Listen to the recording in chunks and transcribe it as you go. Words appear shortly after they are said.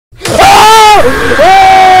Oh!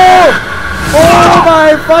 Oh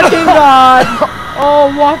my fucking god!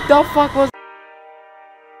 Oh, what the fuck was...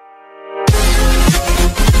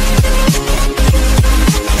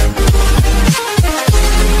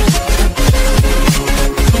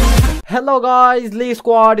 Hello guys, Lee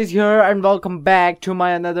Squad is here and welcome back to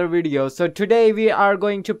my another video. So today we are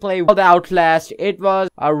going to play the Outlast. It was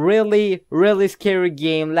a really scary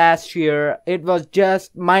game last year. It was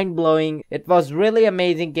just mind-blowing. It was really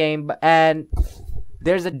amazing game, and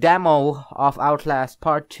there's a demo of Outlast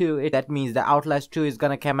Part 2. That means the Outlast 2 is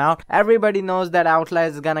gonna come out. Everybody knows that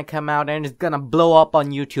Outlast is gonna come out and it's gonna blow up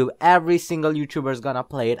on YouTube. Every single YouTuber is gonna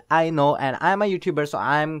play it. I know, and I'm a YouTuber, so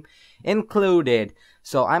I'm included.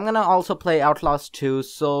 So I'm gonna also play Outlast 2.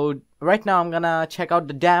 So right now I'm gonna check out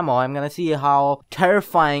the demo. I'm gonna see how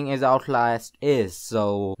terrifying is Outlast is.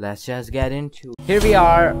 So let's just get into it. Here we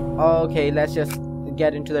are. Okay, let's just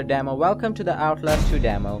get into the demo. Welcome to the Outlast 2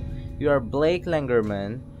 demo. You are Blake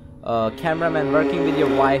Langerman, cameraman working with your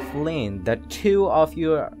wife Lynn. The two of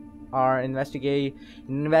you are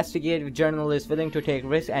investigative journalists willing to take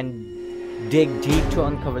risks and dig deep to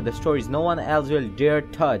uncover the stories no one else will dare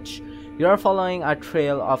touch. You are following a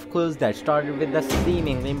trail of clues that started with the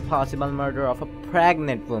seemingly impossible murder of a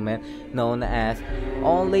pregnant woman known as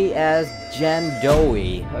Jen Doe.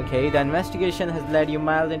 Okay, the investigation has led you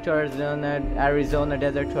miles into Arizona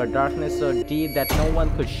desert to a darkness so deep that no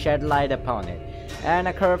one could shed light upon it, and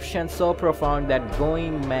a corruption so profound that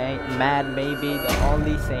going mad may be the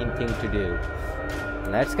only sane thing to do.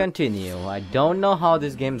 Let's continue. I don't know how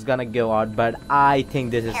this game's gonna go out, but I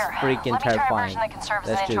think this is freaking terrifying.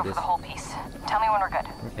 Let's do this. Tell me when we're good.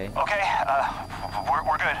 Okay. Okay,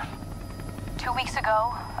 we're good. 2 weeks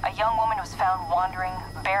ago, a young woman was found wandering,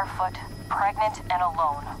 barefoot, pregnant, and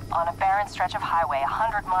alone on a barren stretch of highway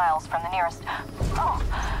 100 miles from the nearest... Oh,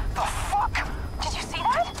 The fuck? did you see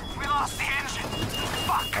that? We lost the engine.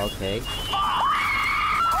 Fuck. Okay. Fuck.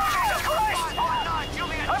 Jesus Christ!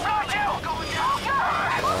 I've got you!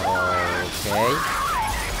 Okay.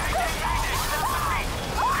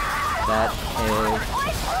 That is...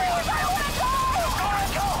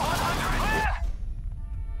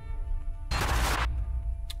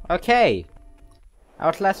 Okay.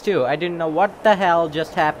 Outlast 2. I didn't know what the hell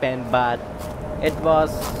just happened, but it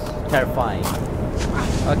was terrifying.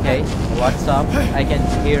 Okay, what's up? I can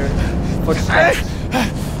hear footsteps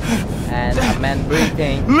and a man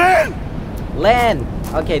breathing. Len!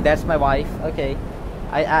 Okay, that's my wife. Okay.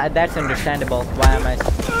 That's understandable. Why am I...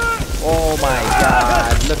 Oh my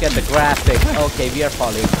god, look at the graphics. Okay, we are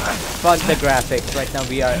falling. Fuck the graphics. Right now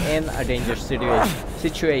we are in a dangerous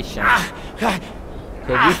situation.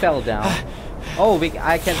 Okay, we fell down. Oh,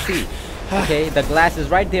 I can see. Okay, the glass is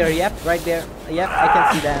right there. Yep, right there. Yep, I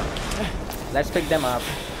can see them. Let's pick them up.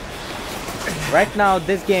 Right now,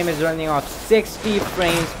 this game is running off 60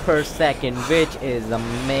 frames per second, which is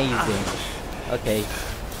amazing. Okay.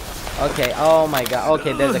 Okay, oh my god.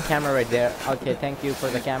 Okay, there's a camera right there. Okay, thank you for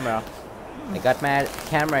the camera. I got my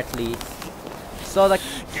camera at least. So the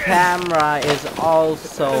camera is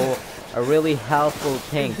also a really helpful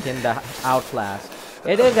thing in the Outlast.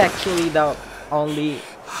 It is actually the only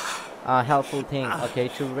helpful thing. Okay,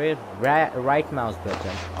 to right mouse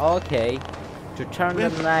button. Okay, to turn the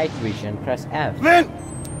night vision, press F.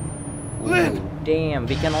 Ooh, damn,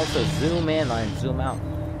 we can also zoom in and zoom out.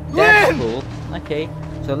 That's cool. Okay,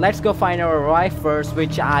 so let's go find our wife first,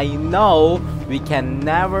 which I know we can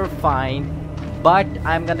never find, but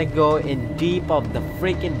I'm gonna go in deep of the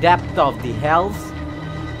freaking depth of the hells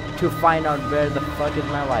to find out where the fuck is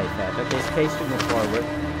my wife at. Okay, space to move forward.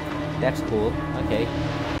 That's cool. Okay,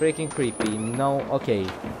 freaking creepy. No, okay,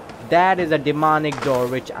 that is a demonic door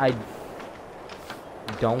which I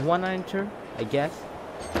don't want to enter, I guess.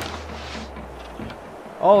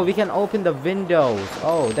 Oh, we can open the windows.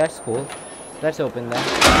 Oh, that's cool. Let's open that.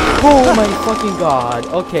 Oh my fucking god.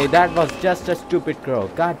 Okay, that was just a stupid crow.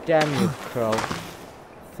 God damn you, crow.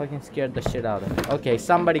 Fucking scared the shit out of me. Okay,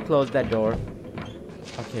 somebody closed that door.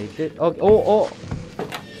 Okay, oh.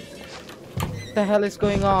 What the hell is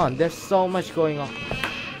going on? There's so much going on.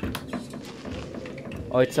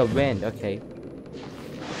 Oh, it's a wind. Okay.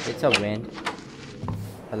 It's a wind.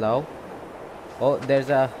 Hello? Oh,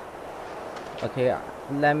 there's a... Okay,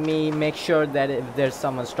 let me make sure that if there's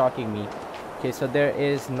someone stalking me. Okay, so there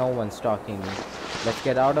is no one stalking me. Let's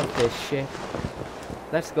get out of this shit.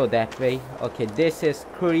 Let's go that way. Okay, this is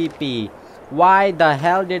creepy. Why the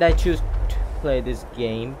hell did I choose to play this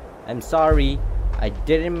game? I'm sorry. I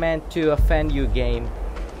didn't mean to offend you, game.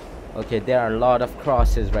 Okay, there are a lot of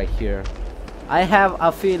crosses right here. I have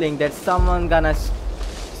a feeling that someone gonna...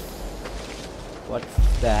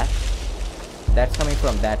 What's that? That's coming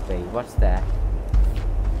from that way. What's that?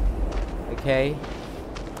 Okay.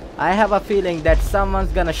 I have a feeling that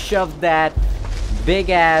someone's gonna shove that big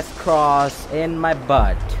ass cross in my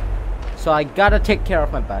butt. So I gotta take care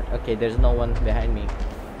of my butt. Okay, there's no one behind me.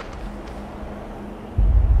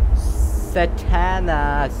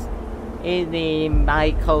 Satanas. Any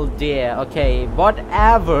Michael dear. Okay,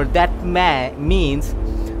 whatever that means.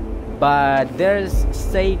 But there's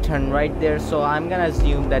Satan right there, so I'm gonna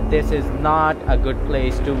assume that this is not a good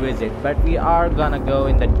place to visit. But we are gonna go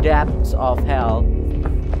in the depths of hell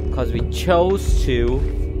because we chose to.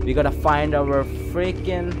 We gotta find our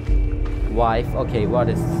freaking wife. Okay, what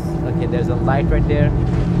is... Okay, there's a light right there.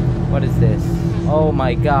 What is this? Oh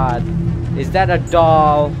my god. Is that a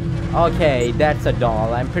doll? Okay, that's a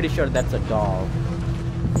doll. I'm pretty sure that's a doll.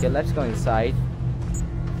 Okay, let's go inside.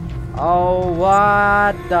 Oh,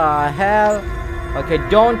 what the hell? Okay,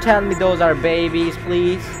 don't tell me those are babies,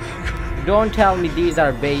 please. Don't tell me these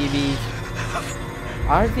are babies.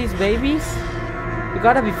 Are these babies? You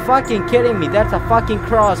gotta be fucking kidding me. That's a fucking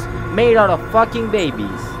cross made out of fucking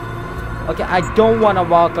babies. Okay, I don't want to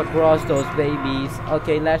walk across those babies.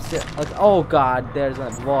 Okay, let's just... Okay, oh god, there's a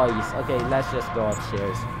voice. Okay, let's just go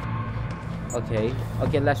upstairs. Okay,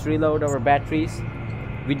 okay, let's reload our batteries.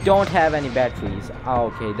 We don't have any batteries.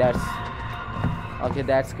 Oh, okay,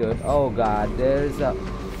 that's good. Oh god, there's a...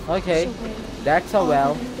 Okay, that's a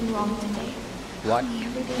well. What?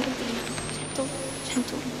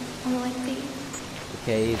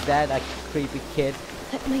 Okay, is that a creepy kid?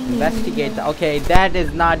 Investigate the... Okay, that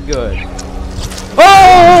is not good.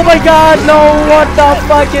 Oh my god, no! What the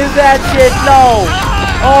fuck is that shit? No!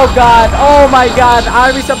 Oh god, oh my god,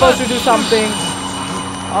 are we supposed to do something?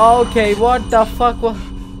 Okay, what the fuck?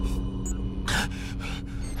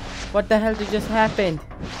 What the hell did just happen?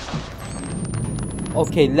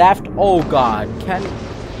 Okay, left. Oh god,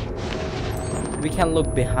 we can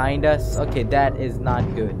look behind us. Okay, that is not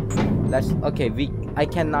good. Okay, I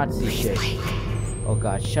cannot see shit. Oh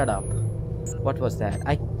god, shut up. What was that?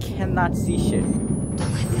 I cannot see shit.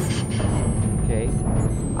 Okay,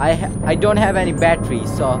 I don't have any batteries,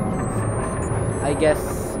 so I guess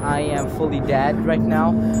I am fully dead right now.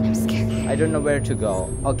 I'm scared. I don't know where to go.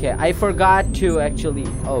 Okay, I forgot to actually...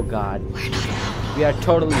 Oh god, we are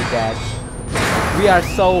totally dead. We are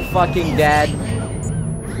so fucking dead.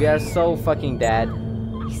 We are so fucking dead.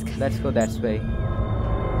 Let's go that way.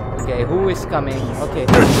 Okay, who is coming? Okay.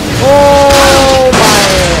 Oh my...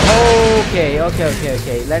 Okay.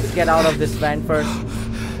 Let's get out of this van first.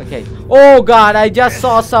 Okay. Oh god, I just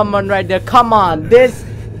saw someone right there. Come on,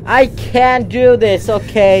 I can't do this,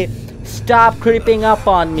 okay? Stop creeping up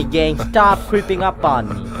on me, gang. Stop creeping up on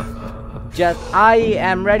me. I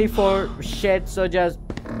am ready for shit, so just...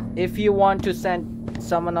 If you want to send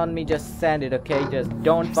someone on me, just send it, okay? Just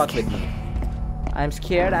don't fuck with me. I'm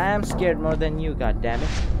scared. I am scared more than you, goddammit.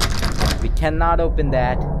 We cannot open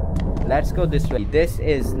that. Let's go this way. This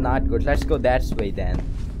is not good. Let's go that way then.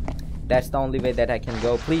 That's the only way that I can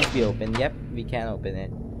go. Please be open. Yep, we can open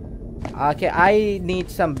it. Okay, I need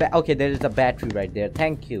some okay, there is a battery right there.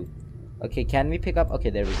 Thank you. Okay, can we pick up? Okay,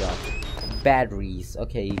 there we go. Batteries.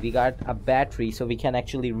 Okay, we got a battery, so we can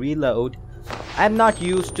actually reload. I'm not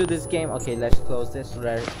used to this game. Okay, let's close this.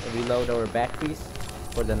 Reload our batteries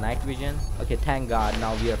for the night vision. Okay, thank god,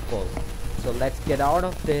 now we are full. So let's get out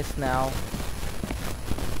of this now.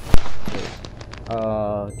 Okay.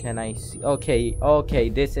 Can I see? Okay,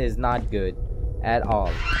 this is not good at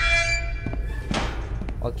all.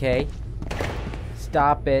 Okay,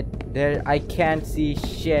 stop it. I can't see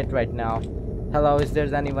shit right now. Hello, is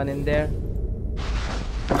there anyone in there?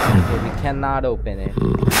 Okay, we cannot open it.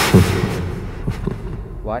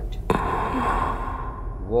 What?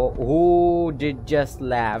 Whoa, who did just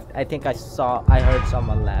laugh? I think I heard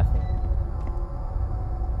someone laughing.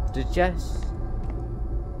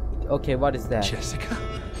 Okay, what is that? Jessica?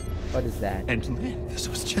 What is that? And then this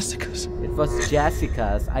was Jessica's. It was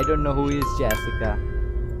Jessica's. I don't know who is Jessica.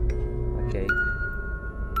 Okay.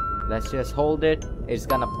 Let's just hold it. It's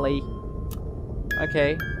gonna play.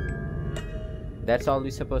 Okay. That's all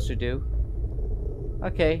we're supposed to do.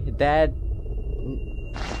 Okay, that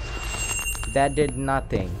did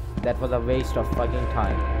nothing. That was a waste of fucking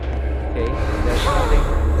time. Okay, there's nothing.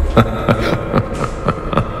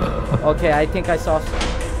 Okay, I think I saw...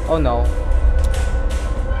 Oh no.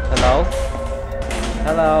 Hello?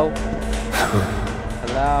 Hello?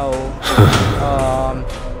 Hello?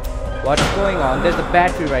 What's going on? There's a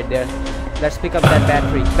battery right there. Let's pick up that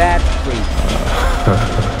battery. Battery.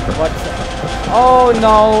 What's... Oh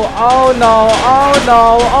no, oh no, oh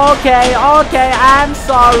no. Okay, I'm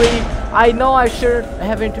sorry. I know I should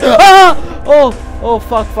haven't... Ah! Oh,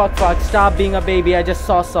 fuck. Stop being a baby. I just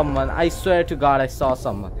saw someone. I swear to God, I saw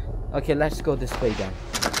someone. Okay, let's go this way then.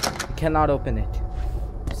 I cannot open it.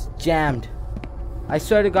 It's jammed. I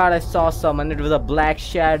swear to God, I saw someone. It was a black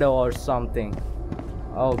shadow or something.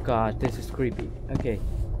 Oh God, this is creepy. Okay.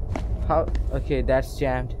 How? Okay, that's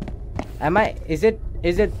jammed. Am I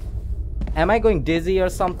going dizzy or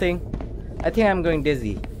something? I think I'm going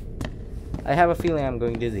dizzy. I have a feeling I'm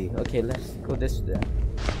going dizzy. Okay, let's go this way.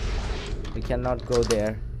 We cannot go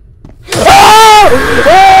there.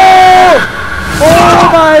 Oh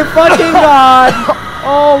my fucking God!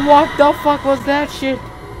 Oh, what the fuck was that shit?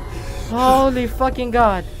 Holy fucking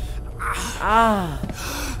God! Ah,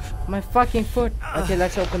 my fucking foot. Okay,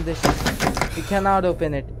 let's open this. We cannot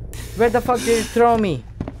open it. Where the fuck did it throw me?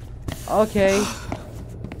 Okay.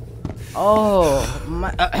 Oh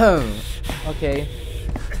my. Okay.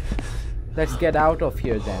 Let's get out of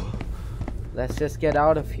here then. Let's just get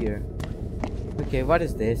out of here. Okay, what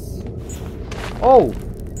is this? Oh!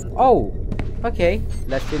 Okay,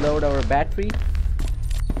 let's reload our battery.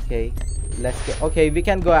 Okay, let's get. Okay, we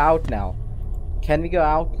can go out now. Can we go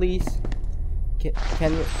out, please?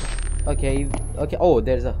 Can we? Okay. Oh,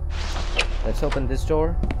 there's a. Let's open this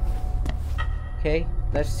door. Okay,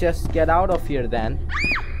 let's just get out of here then.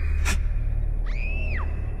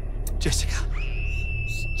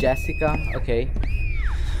 Jessica, okay.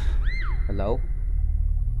 Hello?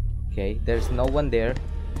 Okay, there's no one there.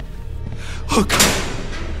 Oh God.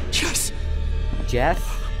 Jess?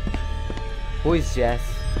 Who is Jess?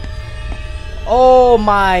 Oh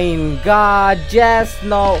my God, Jess,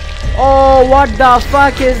 no. Oh, what the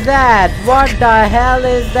fuck is that? What the hell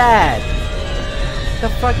is that? The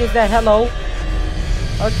fuck is that? Hello?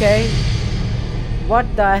 Okay.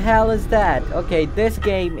 What the hell is that? Okay, this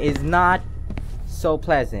game is not so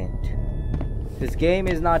pleasant. This game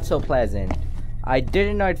is not so pleasant. I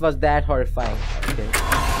didn't know it was that horrifying. Okay.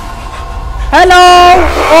 Hello!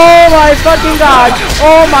 Oh my fucking God!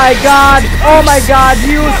 Oh my God! Oh my God!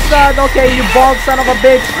 You son! Okay, you bald son of a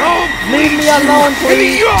bitch! Leave me alone,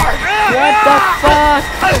 please! What the fuck?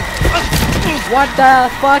 What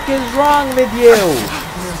the fuck is wrong with you?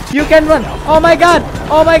 You can run! Oh my God!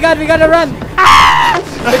 Oh my God! We gotta run!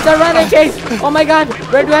 It's a running chase! Oh my God!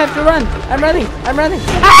 Where do I have to run? I'm running!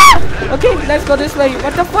 Okay, let's go this way.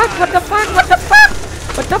 What the fuck? What the fuck? What the fuck?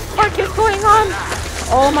 What the fuck is going on?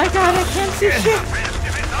 Oh my God, I can't see shit.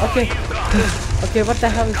 Okay, what the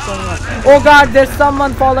hell is going on? Oh God, there's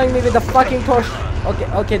someone following me with a fucking torch.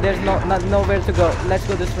 Okay, there's nowhere to go. Let's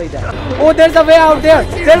go this way then. Oh, there's a way out there.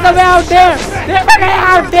 There's a way out there. There's a way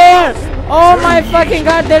out there. Oh my fucking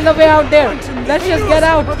God, there's a way out there. Let's just get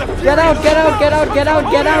out. Get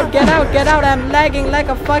out. I'm lagging like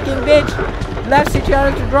a fucking bitch. Left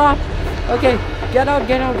security to drop. Okay, get out.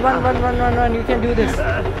 Run. You can do this.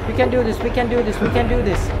 We can do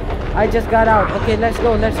this. I just got out. Okay, let's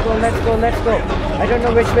go. I don't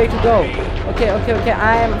know which way to go. Okay.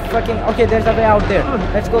 I am fucking. Okay, there's a way out there.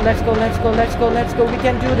 Let's go. We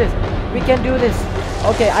can do this.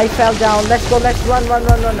 Okay, I fell down. Let's go. Let's run.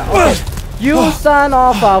 Okay. You son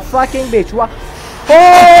of a fucking bitch. What?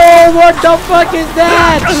 Oh, what the fuck is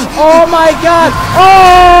that? Oh my God.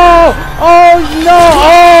 Oh no.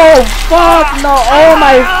 Oh fuck no. Oh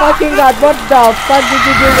my fucking God. What the fuck did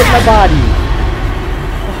you do with my body?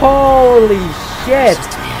 Holy shit.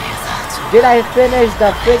 Did I finish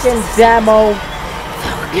the freaking demo?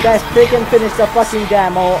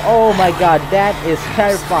 Oh my God, that is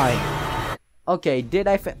terrifying. Okay, did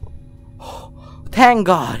I Thank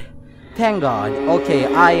God. Okay,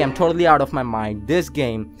 I am totally out of my mind. This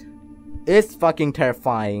game is fucking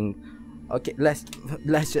terrifying. Okay, let's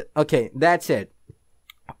just, okay, that's it.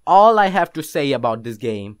 All I have to say about this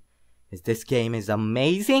game is this game is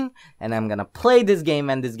amazing, and I'm gonna play this game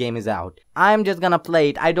when this game is out. I'm just gonna play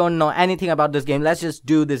it. I don't know anything about this game. Let's just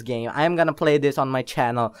do this game. I'm gonna play this on my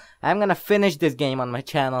channel. I'm gonna finish this game on my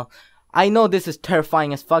channel. I know this is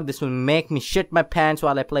terrifying as fuck. This will make me shit my pants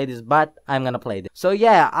while I play this, but I'm gonna play this. So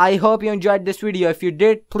yeah, I hope you enjoyed this video. If you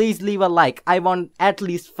did, please leave a like. I want at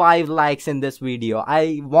least 5 likes in this video.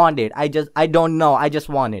 I want it. I don't know. I just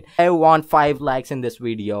want it. I want 5 likes in this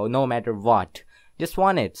video, no matter what. Just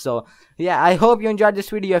want it. So yeah, I hope you enjoyed this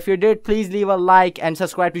video. If you did, please leave a like and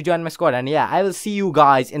subscribe to join my squad. And yeah, I will see you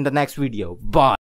guys in the next video. Bye.